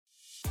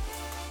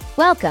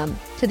Welcome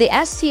to the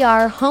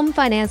STR Home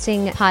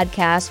Financing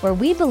Podcast, where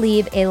we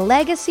believe a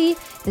legacy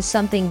is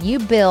something you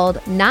build,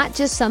 not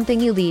just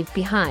something you leave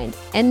behind.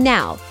 And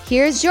now,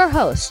 here's your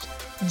host,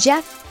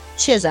 Jeff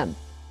Chisum.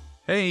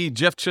 Hey,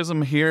 Jeff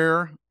Chisum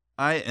here.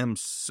 I am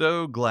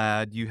so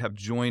glad you have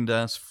joined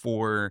us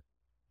for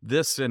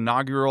this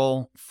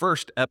inaugural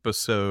first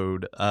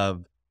episode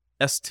of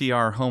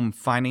STR Home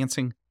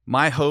Financing.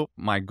 My hope,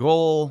 my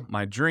goal,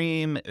 my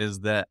dream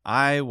is that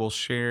I will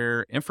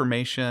share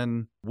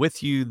information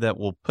with you that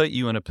will put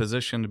you in a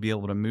position to be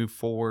able to move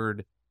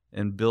forward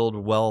and build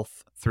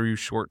wealth through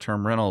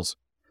short-term rentals.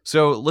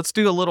 So let's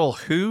do a little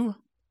who,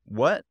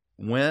 what,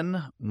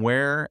 when,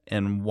 where,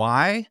 and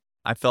why.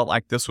 I felt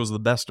like this was the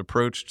best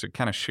approach to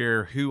kind of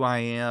share who I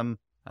am,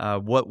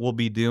 what we'll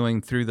be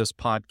doing through this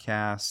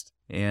podcast,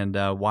 and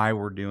why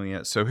we're doing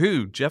it. So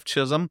who? Jeff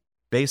Chisum,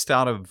 based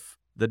out of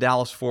the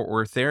Dallas-Fort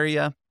Worth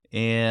area.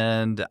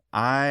 And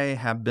I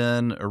have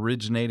been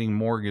originating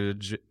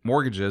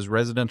mortgages,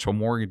 residential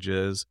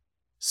mortgages,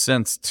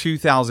 since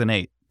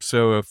 2008.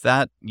 So if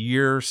that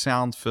year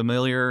sounds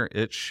familiar,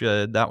 it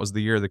should. That was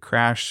the year of the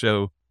crash.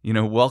 So,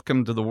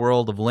 welcome to the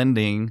world of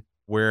lending,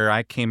 where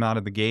I came out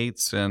of the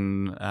gates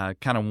and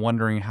kind of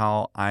wondering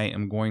how I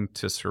am going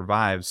to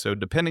survive. So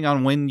depending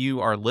on when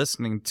you are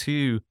listening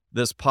to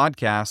this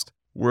podcast,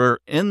 we're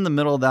in the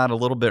middle of that a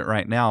little bit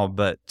right now,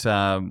 but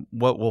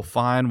what we'll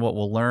find, what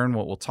we'll learn,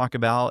 what we'll talk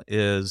about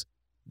is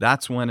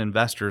that's when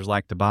investors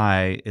like to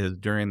buy, is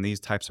during these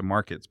types of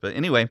markets. But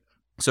anyway,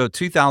 so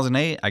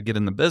 2008, I get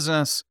in the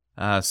business,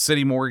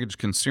 City Mortgage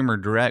Consumer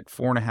Direct,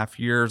 4.5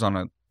 years on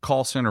a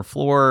call center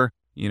floor,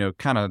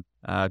 kind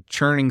of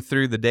churning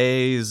through the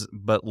days,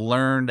 but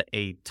learned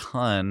a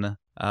ton.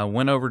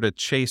 Went over to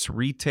Chase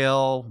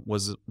Retail,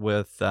 was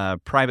with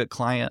private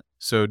client.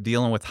 So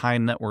dealing with high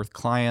net worth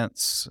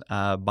clients,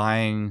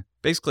 buying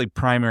basically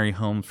primary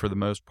homes for the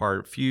most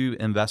part, few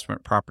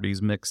investment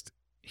properties mixed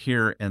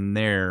here and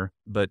there,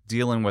 but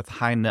dealing with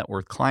high net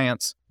worth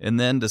clients, and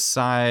then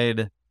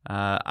decide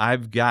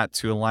I've got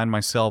to align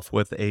myself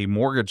with a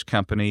mortgage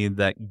company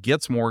that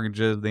gets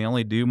mortgages. They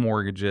only do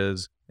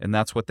mortgages, and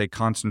that's what they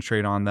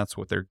concentrate on. That's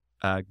what they're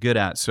good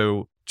at.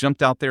 So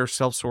jumped out there,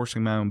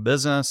 self-sourcing my own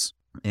business,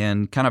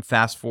 and kind of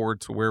fast forward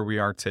to where we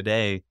are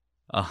today.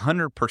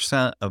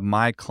 100% of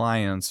my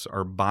clients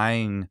are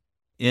buying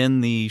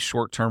in the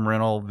short-term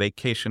rental,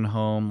 vacation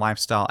home,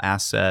 lifestyle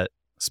asset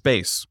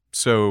space.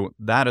 So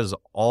that is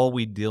all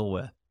we deal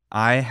with.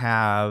 I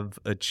have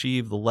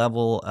achieved the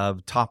level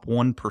of top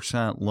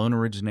 1% loan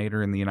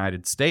originator in the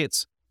United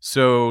States.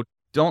 So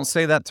don't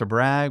say that to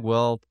brag.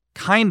 Well,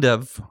 kind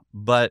of,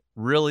 but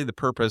really the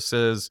purpose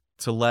is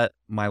to let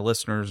my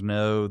listeners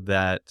know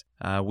that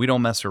we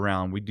don't mess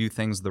around. We do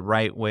things the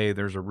right way.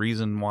 There's a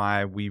reason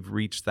why we've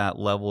reached that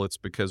level. It's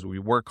because we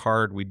work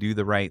hard, we do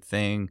the right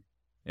thing,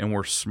 and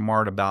we're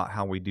smart about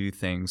how we do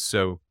things.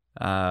 So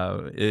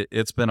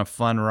it's been a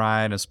fun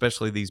ride,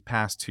 especially these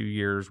past 2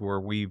 years where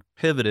we've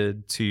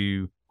pivoted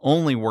to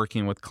only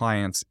working with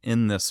clients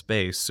in this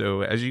space.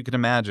 So as you can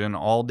imagine,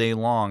 all day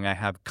long, I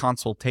have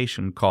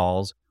consultation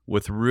calls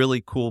with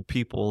really cool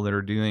people that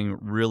are doing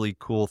really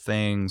cool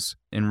things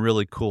in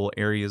really cool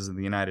areas of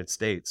the United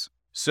States.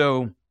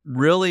 So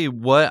really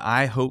what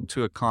I hope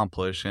to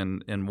accomplish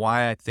and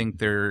why I think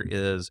there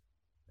is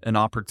an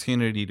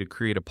opportunity to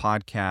create a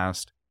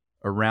podcast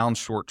around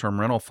short-term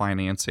rental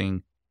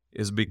financing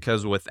is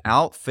because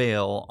without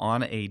fail,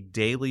 on a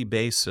daily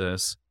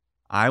basis,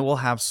 I will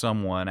have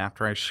someone,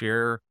 after I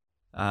share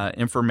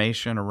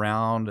information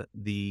around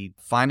the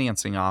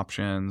financing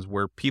options,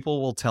 where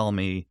people will tell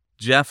me,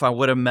 Jeff,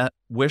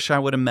 wish I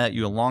would have met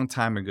you a long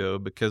time ago,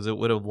 because it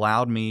would have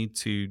allowed me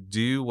to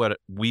do what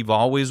we've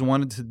always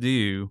wanted to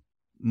do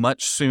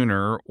much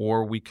sooner,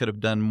 or we could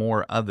have done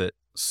more of it.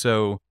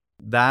 So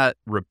that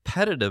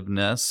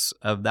repetitiveness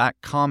of that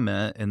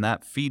comment and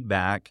that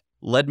feedback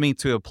led me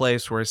to a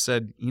place where I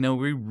said,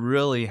 we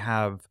really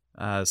have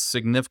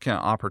significant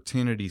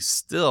opportunities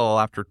still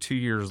after 2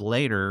 years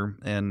later,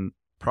 and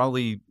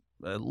probably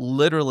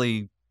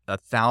literally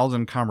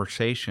 1,000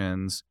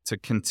 conversations to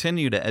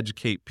continue to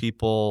educate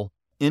people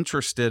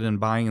interested in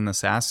buying in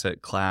this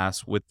asset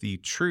class with the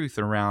truth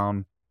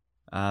around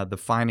the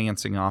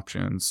financing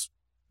options.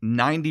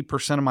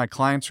 90% of my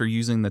clients are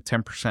using the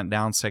 10%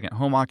 down second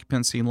home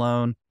occupancy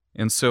loan.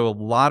 And so a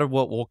lot of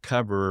what we'll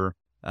cover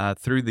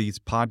through these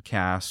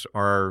podcasts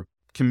are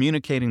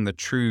communicating the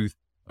truth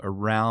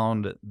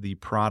around the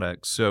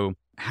product. So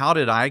how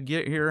did I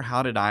get here?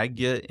 How did I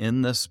get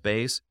in this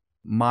space?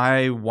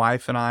 My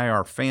wife and I,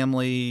 our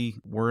family,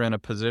 were in a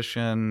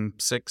position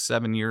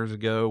 6-7 years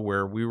ago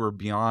where we were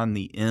beyond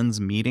the ends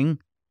meeting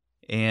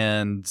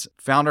and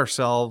found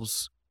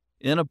ourselves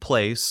in a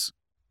place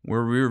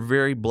where we were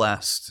very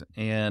blessed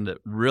and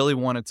really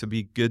wanted to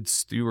be good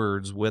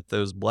stewards with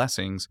those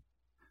blessings.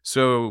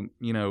 So,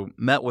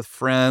 met with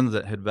friends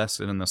that had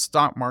invested in the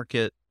stock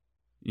market,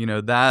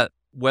 that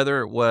whether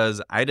it was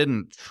I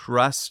didn't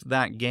trust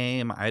that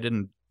game, I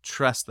didn't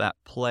trust that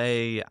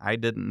play, I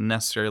didn't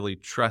necessarily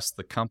trust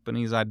the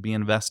companies I'd be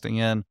investing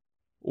in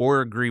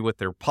or agree with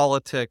their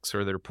politics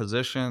or their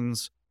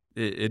positions,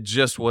 it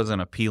just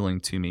wasn't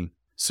appealing to me.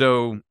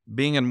 So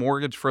being in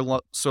mortgage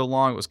for so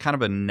long, it was kind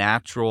of a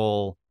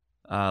natural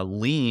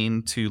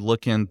lean to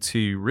look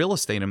into real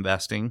estate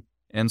investing.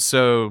 And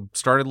so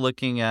started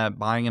looking at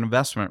buying an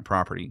investment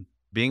property,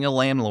 being a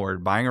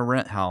landlord, buying a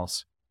rent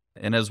house.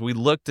 And as we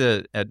looked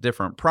at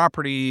different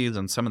properties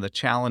and some of the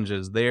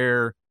challenges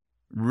there,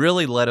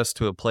 really led us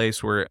to a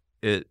place where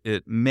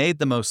it made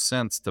the most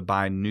sense to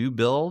buy new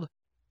build.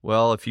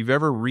 Well, if you've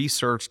ever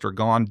researched or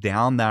gone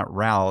down that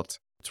route,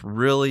 it's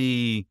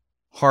really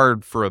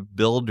hard for a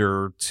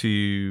builder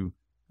to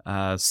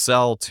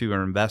sell to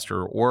an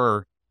investor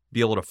or be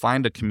able to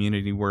find a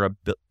community where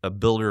a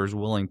builder is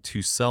willing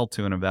to sell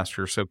to an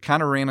investor. So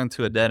kind of ran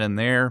into a dead end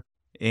there.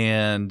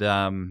 And,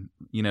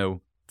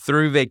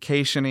 through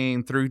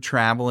vacationing, through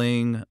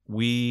traveling,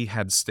 we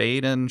had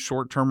stayed in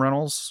short-term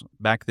rentals.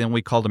 Back then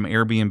we called them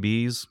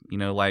Airbnbs,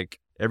 like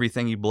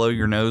everything you blow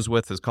your nose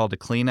with is called a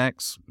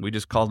Kleenex. We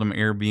just called them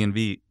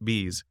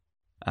Airbnbs.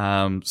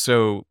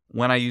 So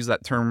when I use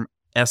that term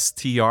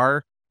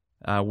STR,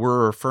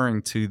 we're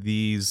referring to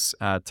these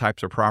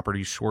types of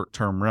properties,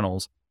 short-term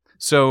rentals.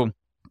 So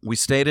we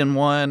stayed in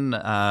one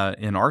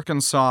in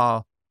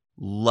Arkansas,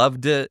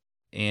 loved it,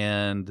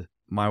 and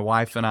my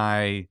wife and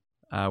I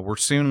were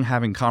soon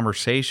having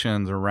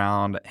conversations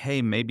around,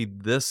 hey, maybe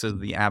this is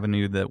the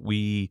avenue that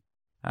we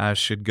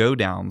should go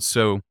down.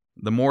 So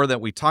the more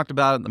that we talked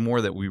about it, the more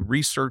that we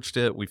researched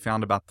it, we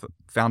found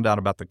out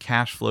about the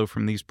cash flow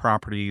from these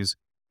properties,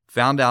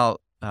 found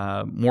out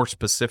more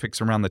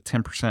specifics around the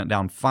 10%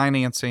 down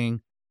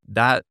financing.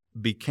 That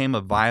became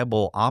a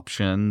viable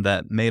option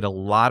that made a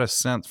lot of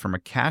sense from a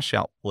cash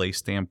outlay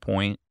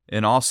standpoint,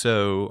 and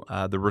also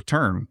the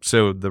return.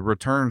 So the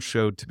return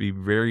showed to be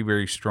very,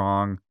 very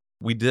strong.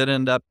 We did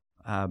end up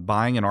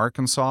buying in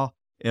Arkansas,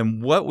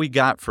 and what we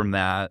got from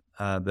that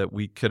that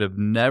we could have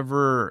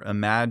never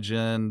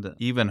imagined,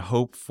 even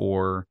hoped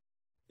for,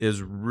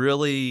 is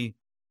really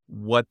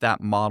what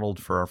that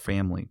modeled for our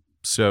family.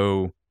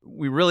 So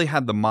we really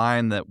had the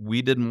mind that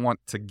we didn't want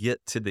to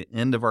get to the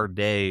end of our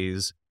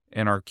days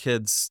and our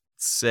kids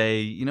say,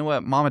 you know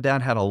what, mom and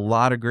dad had a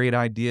lot of great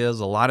ideas,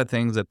 a lot of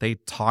things that they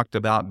talked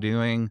about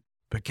doing,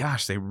 but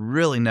gosh, they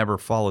really never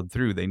followed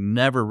through. They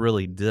never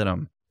really did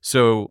them.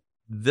 So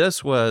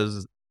this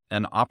was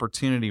an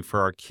opportunity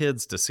for our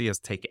kids to see us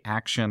take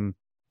action,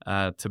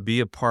 to be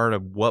a part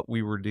of what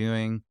we were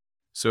doing.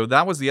 So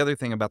that was the other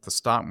thing about the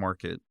stock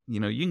market.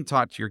 You can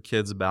talk to your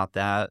kids about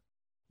that.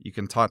 You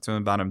can talk to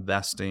them about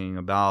investing,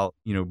 about,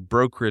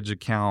 brokerage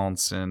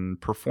accounts and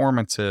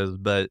performances,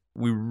 but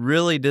we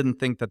really didn't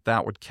think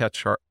that would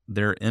catch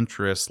their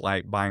interest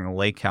like buying a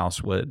lake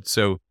house would.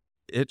 So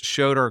it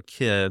showed our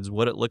kids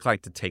what it looked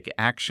like to take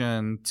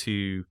action,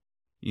 to,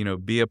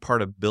 be a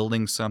part of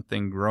building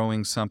something,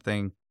 growing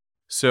something.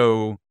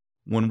 So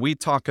when we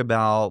talk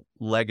about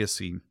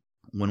legacy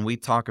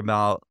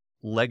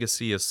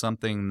is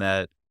something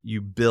that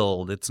you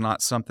build. It's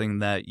not something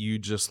that you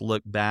just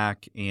look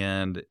back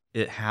and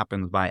it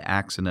happens by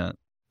accident.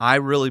 I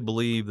really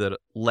believe that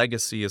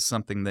legacy is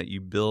something that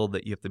you build,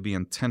 that you have to be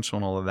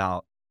intentional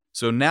about.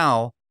 So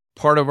now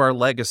part of our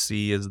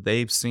legacy is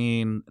they've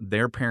seen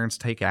their parents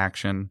take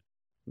action.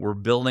 We're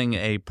building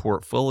a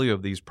portfolio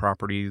of these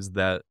properties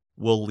that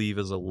will leave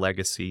as a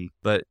legacy,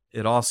 but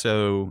it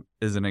also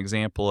is an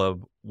example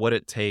of what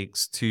it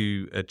takes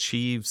to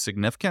achieve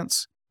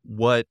significance,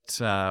 what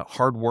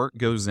hard work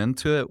goes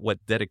into it,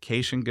 what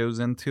dedication goes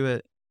into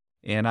it.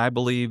 And I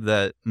believe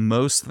that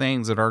most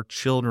things that our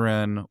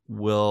children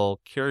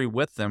will carry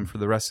with them for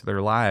the rest of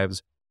their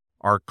lives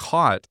are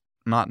caught,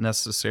 not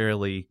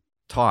necessarily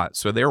taught.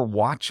 So they're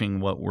watching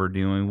what we're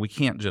doing. We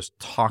can't just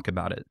talk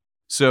about it.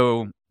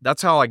 So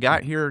that's how I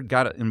got here,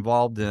 got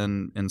involved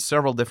in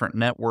several different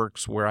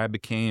networks where I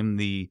became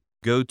the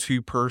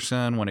go-to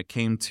person when it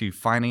came to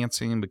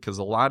financing, because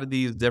a lot of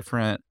these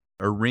different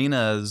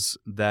arenas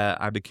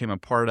that I became a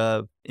part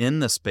of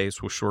in the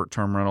space with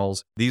short-term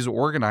rentals, these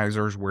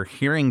organizers were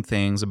hearing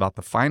things about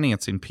the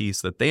financing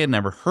piece that they had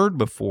never heard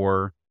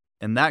before.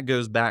 And that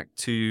goes back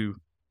to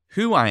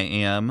who I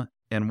am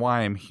and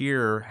why I'm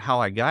here. How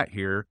I got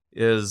here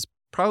is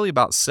probably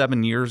about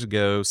 7 years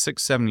ago,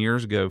 7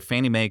 years ago,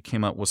 Fannie Mae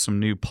came up with some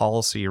new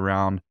policy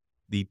around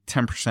the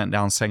 10%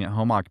 down second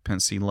home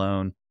occupancy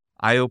loan.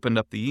 I opened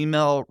up the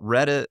email,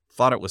 read it,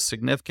 thought it was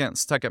significant,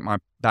 stuck it in my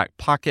back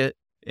pocket.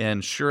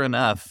 And sure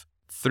enough,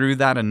 through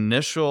that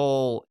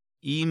initial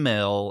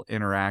email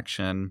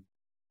interaction,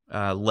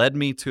 led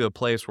me to a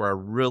place where I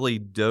really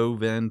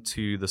dove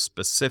into the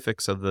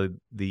specifics of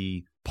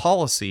the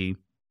policy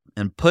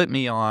and put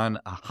me on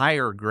a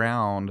higher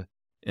ground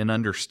in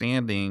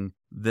understanding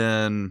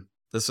than,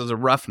 this is a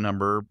rough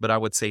number, but I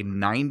would say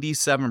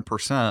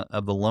 97%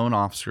 of the loan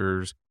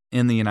officers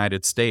in the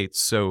United States.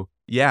 So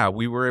yeah,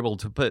 we were able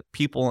to put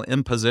people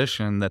in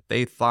position that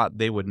they thought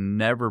they would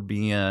never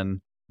be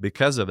in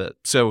because of it.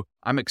 So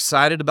I'm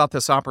excited about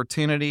this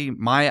opportunity.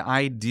 My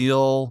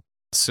ideal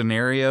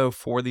scenario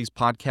for these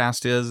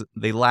podcasts is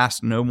they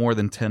last no more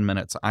than 10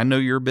 minutes. I know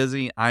you're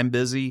busy. I'm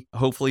busy.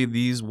 Hopefully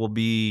these will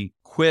be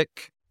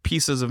quick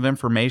pieces of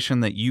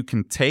information that you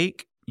can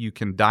take, you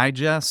can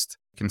digest,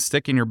 can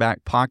stick in your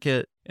back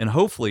pocket, and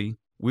hopefully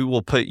we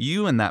will put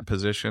you in that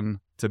position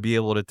to be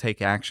able to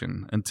take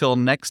action. Until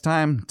next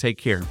time, take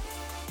care.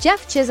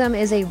 Jeff Chisum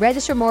is a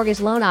registered mortgage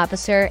loan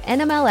officer,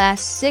 NMLS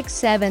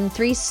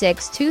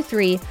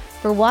 673623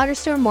 for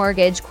Waterstone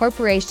Mortgage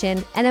Corporation,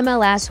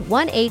 NMLS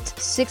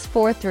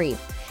 18643,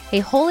 a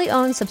wholly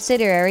owned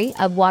subsidiary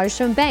of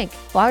Waterstone Bank.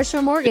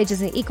 Waterstone Mortgage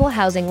is an equal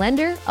housing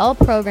lender. All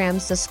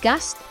programs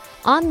discussed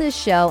on this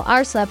show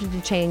are subject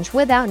to change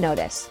without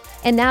notice.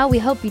 And now we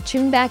hope you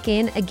tune back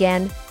in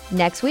again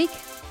next week.